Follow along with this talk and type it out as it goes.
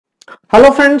Hello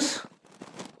friends,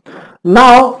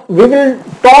 now we will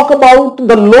talk about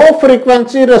the low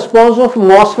frequency response of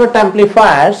MOSFET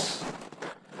amplifiers.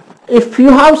 If you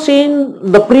have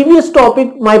seen the previous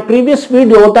topic, my previous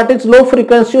video, that is low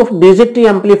frequency of BJT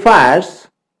amplifiers,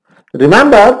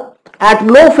 remember at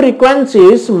low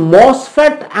frequencies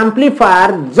MOSFET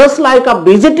amplifier, just like a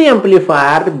BJT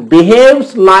amplifier,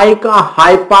 behaves like a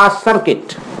high pass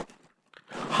circuit,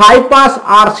 high pass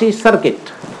RC circuit.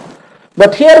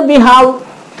 But here we have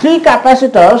three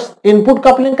capacitors: input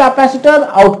coupling capacitor,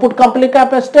 output coupling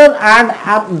capacitor,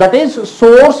 and that is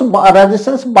source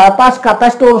resistance bypass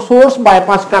capacitor or source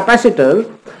bypass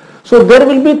capacitor. So there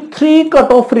will be three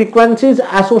cutoff frequencies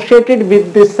associated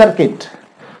with this circuit.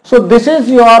 So this is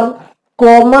your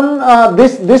common,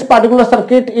 this particular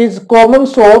circuit is common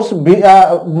source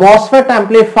MOSFET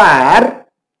amplifier.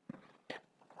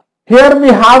 Here we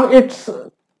have its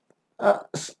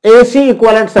AC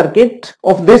equivalent circuit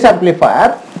of this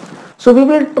amplifier. So we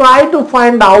will try to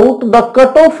find out the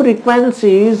cutoff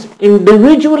frequencies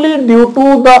individually due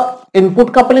to the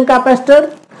input coupling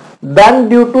capacitor, then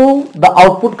due to the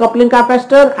output coupling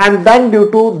capacitor, and then due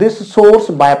to this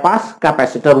source bypass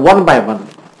capacitor, one by one.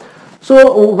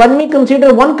 So when we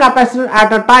consider one capacitor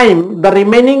at a time, the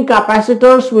remaining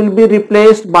capacitors will be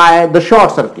replaced by the short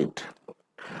circuit.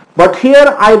 But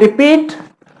here I repeat,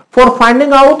 for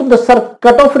finding out the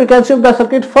cutoff frequency of the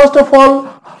circuit, first of all,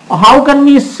 how can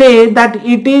we say that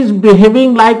it is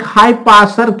behaving like high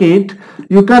pass circuit?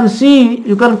 You can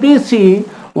please see,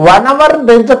 whenever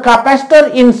there is a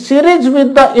capacitor in series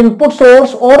with the input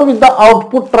source or with the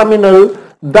output terminal,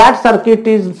 that circuit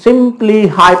is simply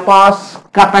high pass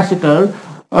capacitor,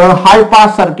 high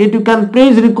pass circuit. You can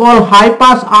please recall high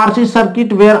pass RC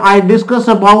circuit, where I discuss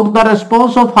about the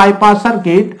response of high pass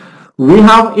circuit. We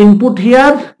have input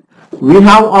here, we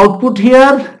have output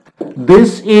here,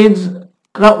 this is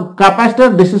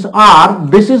capacitor, this is R,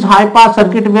 this is high pass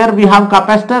circuit where we have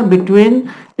capacitor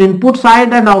between input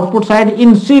side and output side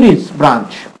in series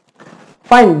branch.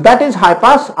 Fine, that is high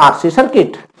pass RC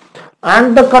circuit.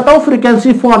 And the cutoff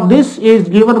frequency for this is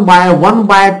given by 1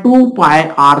 by 2 pi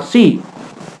RC.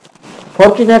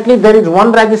 Fortunately, there is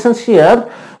one resistance here,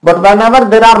 but whenever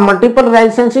there are multiple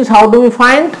resistances, how do we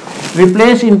find?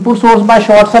 Replace input source by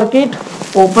short circuit,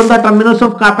 open the terminals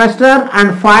of capacitor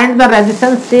and find the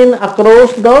resistance seen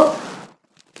across the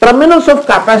terminals of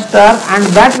capacitor, and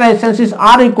that resistance is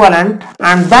R equivalent,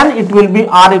 and then it will be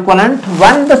R equivalent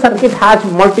when the circuit has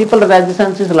multiple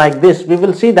resistances like this. We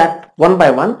will see that one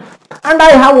by one, and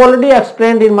I have already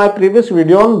explained in my previous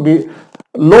video on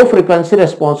low frequency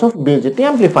response of BJT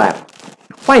amplifier.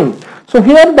 Fine. So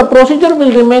here the procedure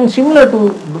will remain similar to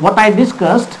what I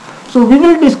discussed. So we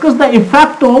will discuss the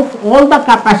effect of all the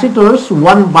capacitors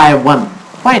one by one.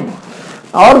 Fine.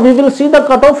 Or we will see the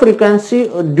cutoff frequency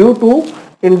due to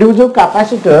individual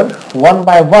capacitor one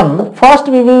by one. First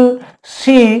we will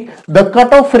see the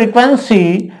cutoff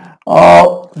frequency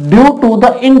due to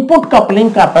the input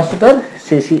coupling capacitor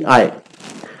CCI.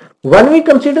 When we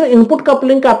consider input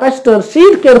coupling capacitor, see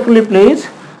it carefully please.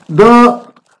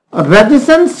 The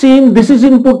resistance seen, this is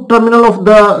input terminal of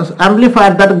the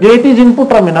amplifier, that gate is input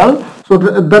terminal. So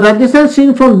the resistance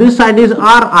seen from this side is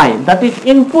Ri, that is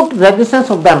input resistance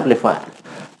of the amplifier.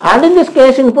 And in this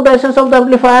case, input resistance of the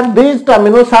amplifier, these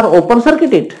terminals are open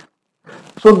circuited.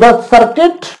 So the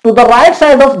circuit to the right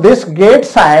side of this gate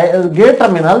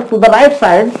terminal to the right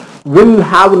side will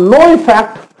have no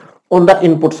effect on the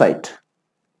input side.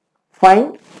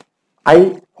 Fine.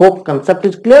 I hope concept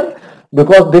is clear.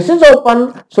 Because this is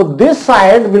open, so this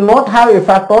side will not have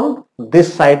effect on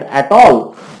this side at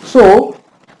all. So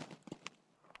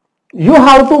you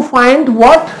have to find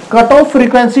what cutoff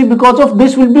frequency because of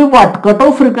this will be what?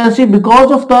 Cutoff frequency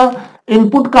because of the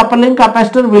input coupling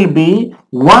capacitor will be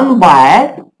 1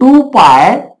 by 2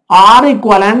 pi R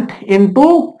equivalent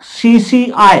into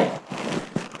CCI.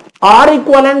 R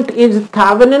equivalent is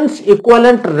Thevenin's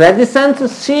equivalent resistance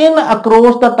seen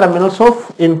across the terminals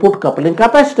of input coupling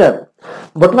capacitor.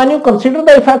 But when you consider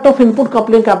the effect of input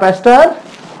coupling capacitor,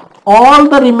 all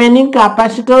the remaining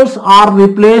capacitors are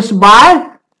replaced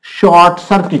by short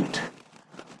circuit.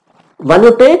 When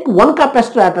you take one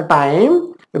capacitor at a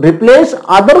time, replace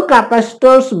other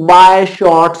capacitors by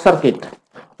short circuit.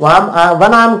 When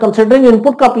I am considering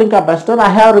input coupling capacitor, I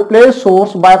have replaced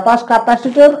source bypass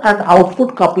capacitor and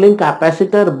output coupling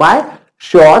capacitor by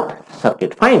short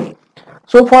circuit. Fine.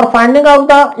 So for finding out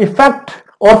the effect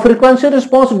or frequency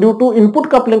response due to input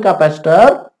coupling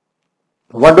capacitor,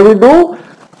 what do we do?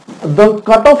 The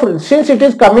cutoff, since it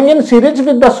is coming in series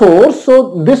with the source,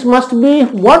 so this must be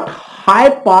what? high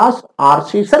pass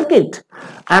RC circuit,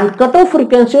 and cutoff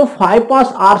frequency of high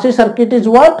pass RC circuit is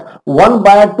what? 1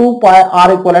 by 2 pi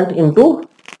R equivalent into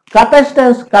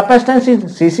capacitance. Capacitance is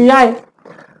CCI.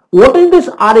 What is this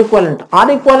R equivalent?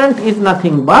 R equivalent is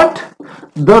nothing but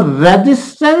the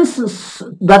resistance,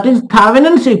 that is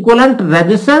Thevenin's equivalent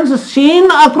resistance seen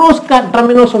across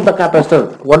terminals of the capacitor.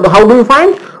 How do you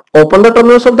find? Open the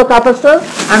terminals of the capacitor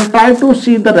and try to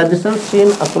see the resistance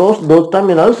seen across those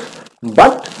terminals,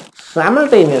 but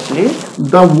simultaneously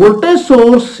the voltage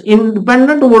source,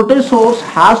 independent voltage source,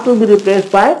 has to be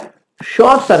replaced by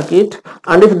short circuit,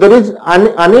 and if there is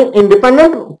an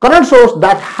independent current source,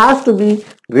 that has to be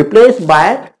replaced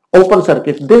by open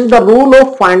circuit. This is the rule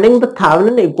of finding the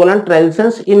Thevenin equivalent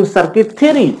resistance in circuit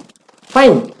theory.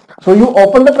 Fine. So you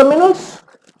open the terminals.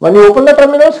 When you open the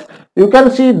terminals, you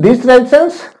can see this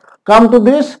resistance come to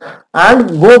this and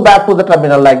go back to the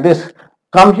terminal like this.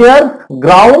 Come here,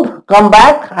 ground, come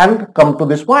back and come to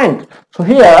this point. So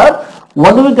here,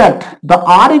 what do we get? The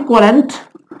R equivalent,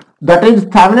 that is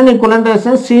Thevenin equivalent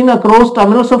resistance seen across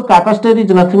terminals of capacitor,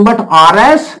 is nothing but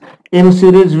RS in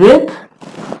series with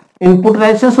input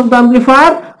resistance of the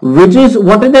amplifier, which is,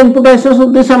 what is the input resistance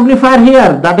of this amplifier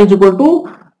here? That is equal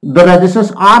to the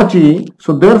resistance RG.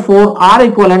 So therefore R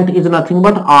equivalent is nothing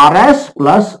but RS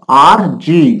plus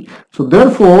RG. So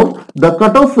therefore the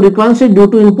cutoff frequency due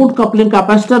to input coupling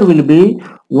capacitor will be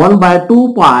 1 by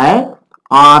 2 pi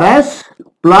RS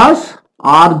plus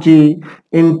RG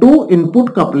into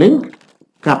input coupling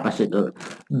capacitor.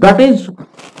 That is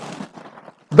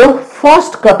the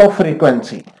first cutoff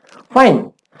frequency.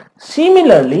 Fine.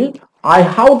 Similarly, I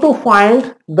have to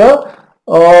find the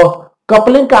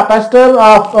coupling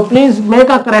capacitor. Please make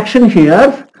a correction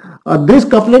here. This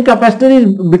coupling capacitor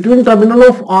is between terminal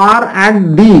of R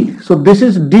and D. So this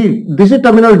is D. This is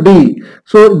terminal D.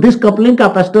 So this coupling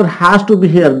capacitor has to be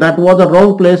here. That was the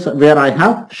wrong place where I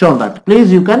have shown that.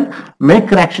 Please, you can make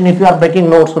correction if you are making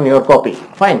notes on your copy.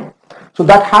 Fine. So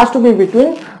that has to be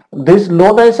between this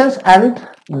load resistance and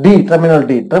D, terminal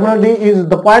D. Terminal D is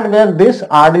the point where this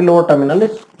RD load terminal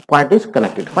point is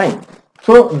connected. Fine.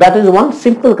 So that is one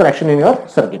simple correction in your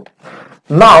circuit.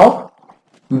 Now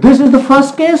this is the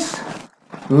first case.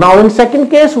 Now in second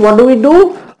case, what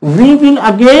do? We will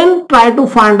again try to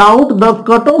find out the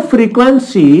cutoff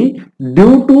frequency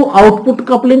due to output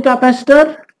coupling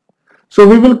capacitor. So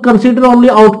we will consider only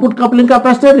output coupling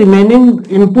capacitor, remaining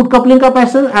input coupling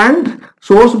capacitor and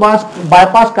source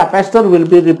bypass capacitor will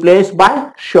be replaced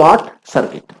by short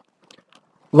circuit.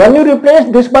 When you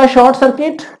replace this by short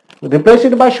circuit, replace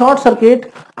it by short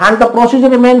circuit, and the procedure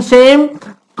remains same.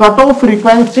 Cutoff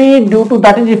frequency due to,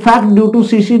 that is effect due to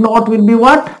CC naught, will be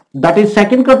what? That is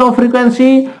second cutoff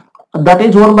frequency, that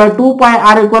is 1 by 2 pi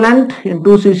R equivalent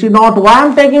into CC naught. Why I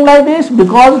am taking like this?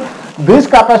 Because this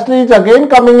capacitor is again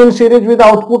coming in series with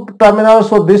output terminal,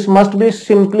 so this must be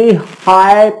simply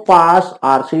high pass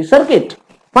RC circuit.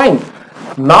 Fine.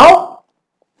 Now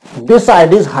this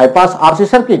side is high pass RC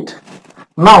circuit.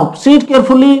 Now see it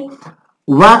carefully.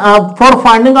 For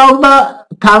finding out the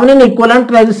Thevenin equivalent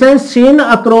resistance seen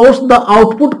across the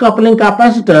output coupling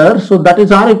capacitor, so that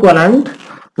is R equivalent,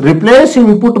 replace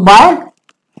input by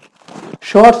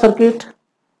short circuit.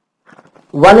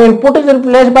 When input is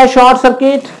replaced by short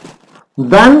circuit,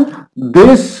 then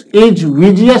this is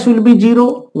VGS will be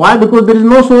 0. Why? Because there is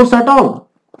no source at all.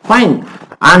 Fine.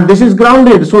 And this is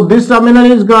grounded. So this terminal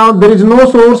is ground. There is no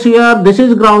source here. This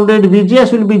is grounded.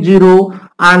 VGS will be 0.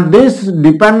 And this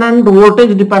dependent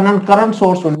voltage dependent current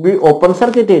source will be open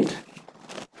circuited.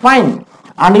 Fine.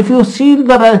 And if you see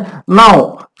the,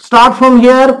 now start from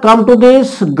here, come to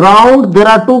this ground. There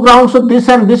are two grounds. So this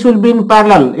and this will be in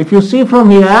parallel. If you see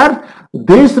from here,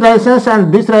 this resistance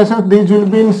and this resistance, these will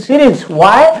be in series.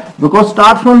 Why? Because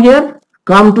start from here,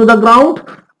 come to the ground,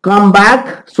 come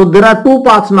back. So there are two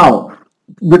paths now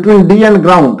between D and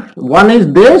ground. One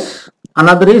is this,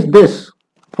 another is this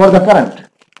for the current.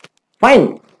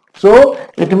 Fine. So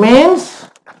it means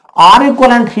R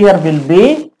equivalent here will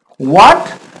be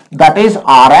what? That is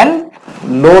RL,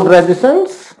 load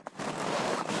resistance.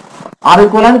 R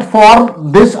equivalent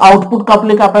for this output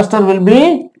coupling capacitor will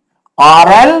be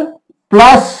RL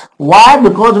plus. Why?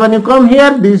 Because when you come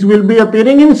here, these will be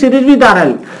appearing in series with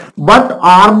RL, but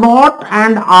R0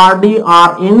 and RD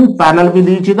are in parallel with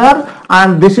each other.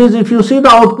 And this is, if you see the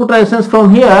output resistance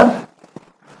from here,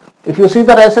 if you see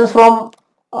the resistance from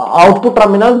output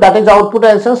terminal, that is output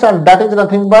resistance, and that is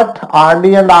nothing but RD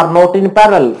and R0 in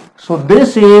parallel. So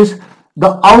this is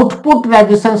the output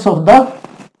resistance of the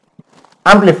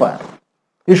amplifier.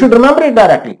 You should remember it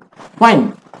directly.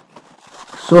 Fine.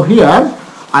 So here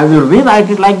I will rewrite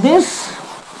it like this.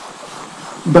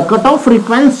 The cutoff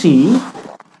frequency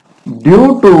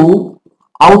due to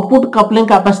output coupling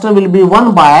capacitor will be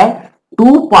 1 by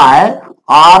 2 pi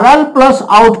RL plus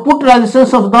output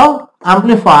resistance of the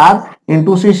amplifier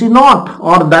into CC naught,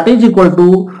 or that is equal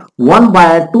to 1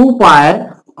 by 2 pi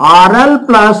RL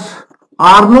plus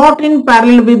R naught in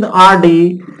parallel with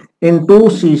RD into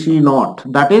CC naught,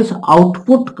 that is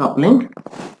output coupling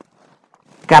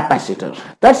capacitor.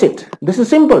 That's it. This is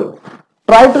simple.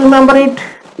 Try to remember it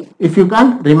if you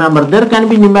can remember. There can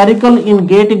be numerical in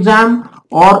GATE exam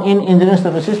or in engineering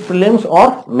services prelims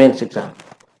or mains exam.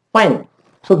 Fine.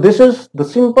 So this is the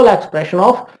simple expression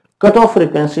of cutoff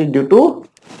frequency due to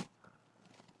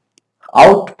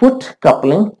output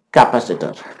coupling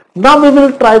capacitor. Now we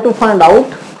will try to find out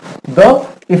the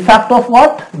effect of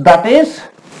what? That is,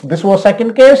 this was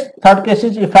second case. Third case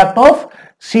is effect of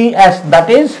CS, that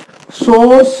is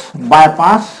source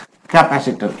bypass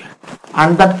capacitor,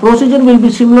 and that procedure will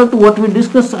be similar to what we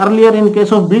discussed earlier in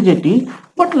case of BJT,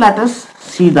 but let us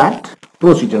see that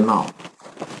procedure now.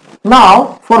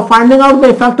 Now, for finding out the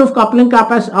effect of coupling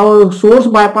capacitor, source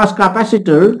bypass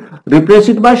capacitor, replace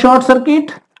it by short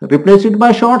circuit,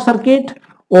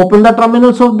 open the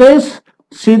terminals of this,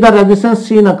 see the resistance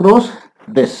seen across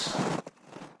this.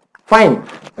 Fine.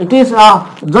 It is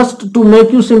just to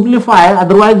make you simplify,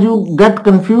 otherwise you get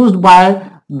confused by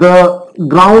the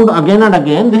ground again and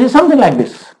again. This is something like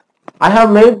this. I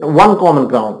have made one common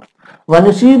ground. When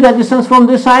you see resistance from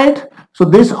this side, so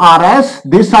this RS,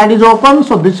 this side is open,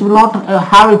 so this will not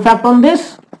have effect on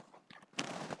this.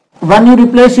 When you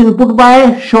replace input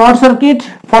by short circuit,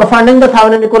 for finding the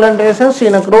Thevenin equivalent resistance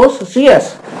seen across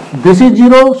CS, this is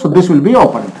 0, so this will be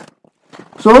opened.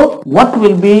 So what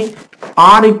will be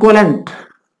R equivalent?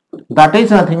 That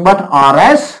is nothing but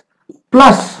RS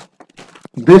plus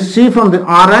this, C from the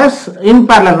RS in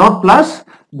parallel, not plus.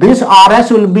 This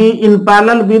RS will be in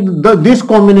parallel with this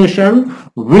combination,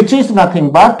 which is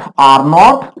nothing but R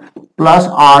naught plus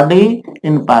RD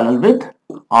in parallel with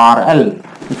RL.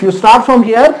 If you start from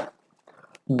here,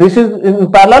 this is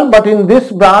in parallel, but in this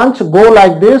branch go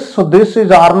like this. So this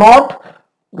is R naught,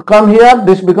 come here,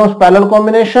 this becomes parallel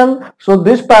combination. So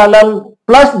this parallel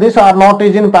plus this R naught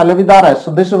is in parallel with RS.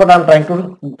 So this is what I am trying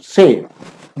to say.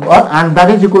 And that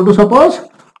is equal to, suppose,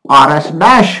 RS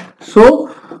dash.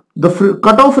 So the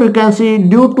cutoff frequency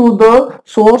due to the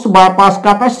source bypass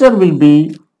capacitor will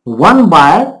be 1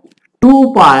 by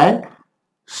 2 pi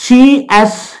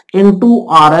CS into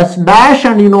RS dash,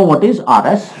 and you know what is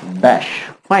RS dash.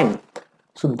 Fine.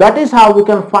 So that is how we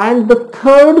can find the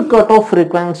third cutoff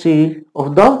frequency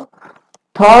of the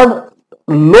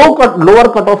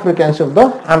lower cutoff frequency of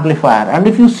the amplifier. And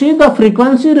if you see the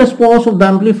frequency response of the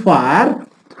amplifier,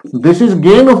 this is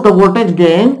gain of the voltage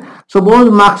gain.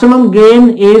 Suppose maximum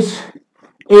gain is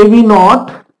AV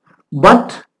naught,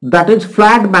 but that is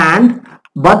flat band,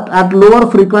 but at lower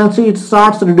frequency it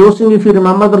starts reducing. If you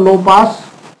remember the low pass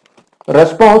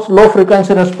response, low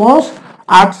frequency response,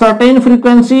 at certain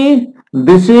frequency,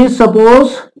 this is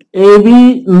suppose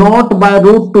AV naught by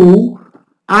root 2,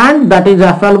 and that is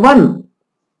FL1,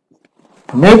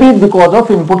 maybe because of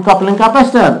input coupling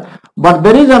capacitor. But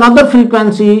there is another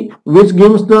frequency which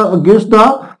gives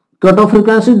the cutoff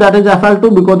frequency, that is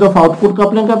FL2, because of output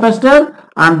coupling capacitor,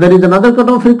 and there is another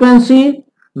cutoff frequency,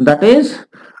 that is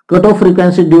cutoff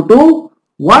frequency due to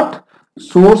what?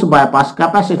 Source bypass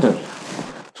capacitor.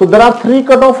 So there are three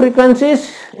cutoff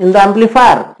frequencies in the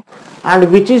amplifier,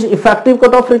 and which is effective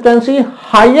cutoff frequency?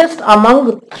 Highest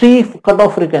among three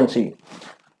cutoff frequency.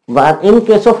 When in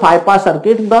case of high pass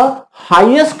circuit, the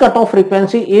highest cutoff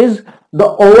frequency is the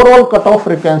overall cutoff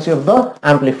frequency of the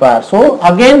amplifier. So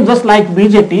again, just like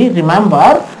BJT,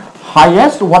 remember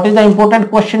highest. What is the important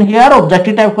question here?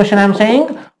 Objective type question I am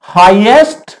saying.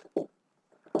 Highest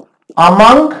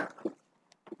among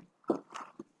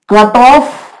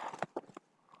cutoff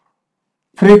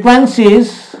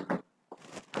frequencies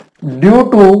due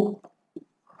to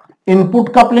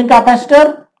input coupling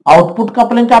capacitor, output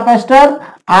coupling capacitor,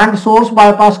 and source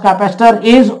bypass capacitor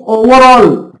is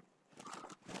overall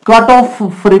cutoff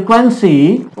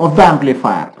frequency of the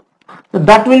amplifier.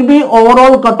 That will be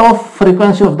overall cutoff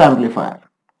frequency of the amplifier.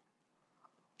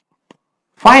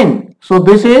 Fine. So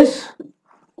this is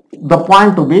the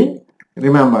point to be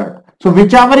remembered. So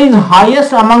whichever is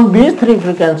highest among these three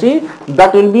frequencies,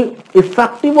 that will be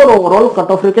effective or overall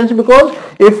cutoff frequency, because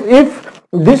if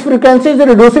this frequency is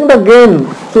reducing the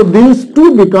gain, so these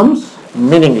two becomes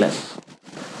meaningless.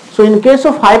 So in case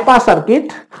of high pass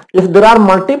circuit, if there are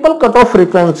multiple cutoff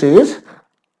frequencies,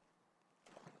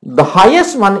 the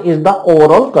highest one is the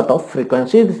overall cutoff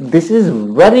frequency. This is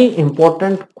very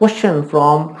important question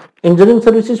from engineering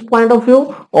services point of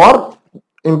view, or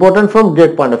important from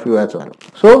GATE point of view as well.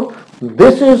 So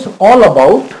this is all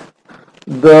about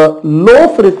the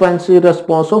low frequency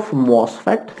response of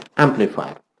MOSFET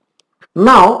amplifier.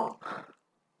 Now,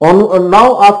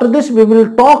 now after this we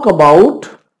will talk about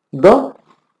the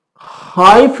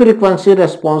high frequency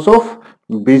response of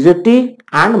BJT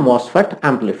and MOSFET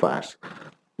amplifiers.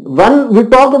 When we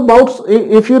talk about,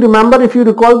 if you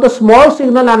recall the small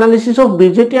signal analysis of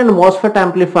BJT and MOSFET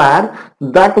amplifier,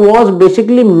 that was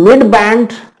basically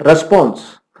mid-band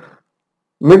response.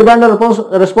 Mid-band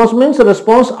response means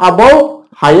response above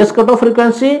highest cutoff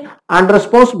frequency and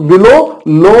response below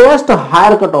lowest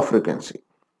higher cutoff frequency.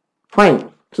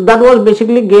 Fine. So that was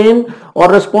basically gain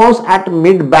or response at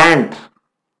mid-band.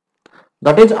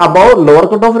 That is above lower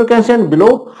cutoff frequency and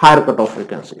below higher cutoff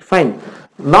frequency. Fine.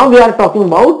 Now we are talking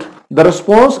about the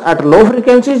response at low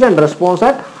frequencies and response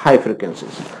at high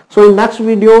frequencies. So in next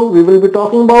video we will be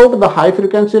talking about the high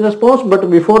frequency response, but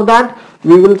before that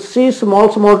we will see small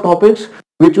topics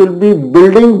which will be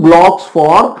building blocks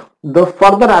for the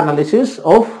further analysis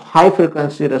of high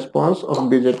frequency response of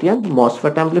BJT and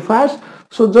MOSFET amplifiers.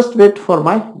 So just wait for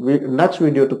my next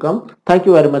video to come. Thank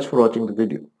you very much for watching the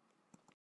video.